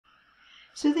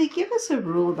So they give us a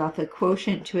rule about the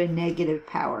quotient to a negative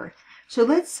power. So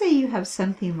let's say you have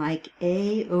something like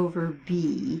a over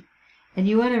b, and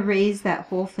you want to raise that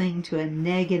whole thing to a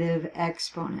negative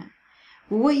exponent.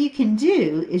 Well, what you can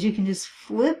do is you can just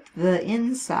flip the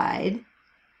inside,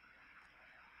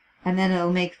 and then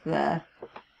it'll make the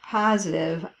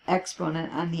positive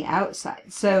exponent on the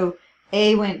outside. So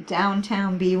a went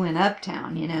downtown, b went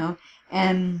uptown, you know,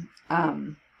 and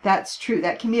that's true.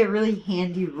 That can be a really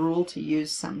handy rule to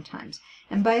use sometimes.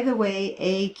 And by the way,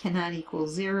 a cannot equal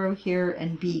 0 here,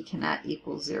 and b cannot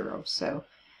equal 0. So,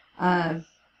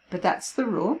 but that's the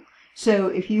rule. So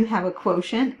if you have a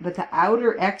quotient, but the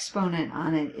outer exponent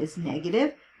on it is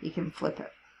negative, you can flip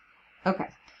it. Okay,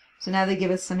 so now they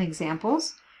give us some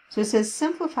examples. So it says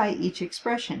simplify each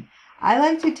expression. I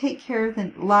like to take care of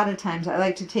a lot of times I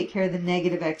like to take care of the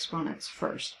negative exponents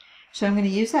first. So I'm going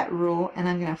to use that rule, and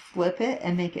I'm going to flip it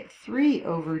and make it 3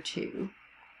 over 2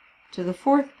 to the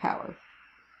 4th power.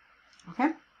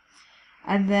 Okay?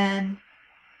 And then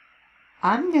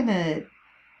I'm going to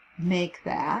make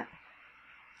that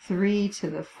 3 to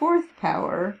the 4th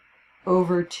power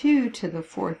over 2 to the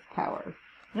 4th power.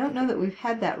 I don't know that we've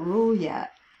had that rule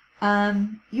yet.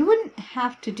 You wouldn't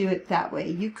have to do it that way.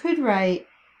 You could write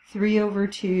 3 over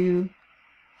 2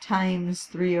 times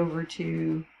 3 over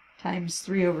 2 times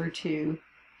 3 over 2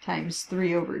 times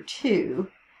 3 over 2,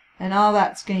 and all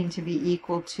that's going to be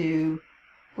equal to,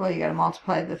 well, you got to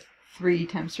multiply the 3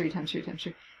 times 3 times 3 times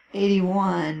 3,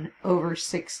 81 over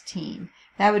 16.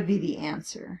 That would be the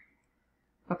answer.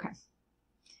 Okay.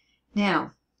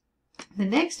 Now, the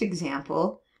next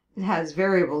example, it has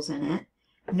variables in it.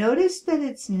 Notice that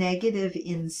it's negative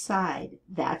inside.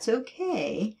 That's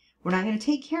okay. We're not going to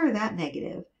take care of that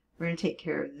negative. We're going to take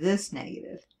care of this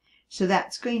negative. So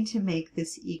that's going to make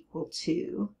this equal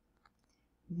to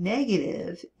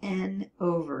negative n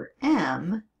over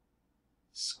m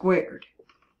squared.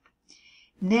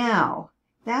 Now,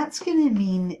 that's going to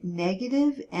mean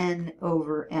negative n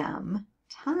over m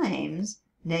times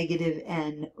negative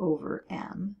n over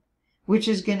m, which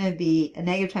is going to be, a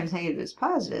negative times negative is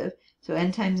positive, so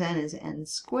n times n is n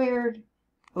squared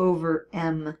over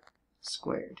m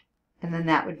squared. And then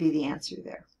that would be the answer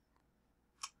there.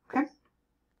 Okay?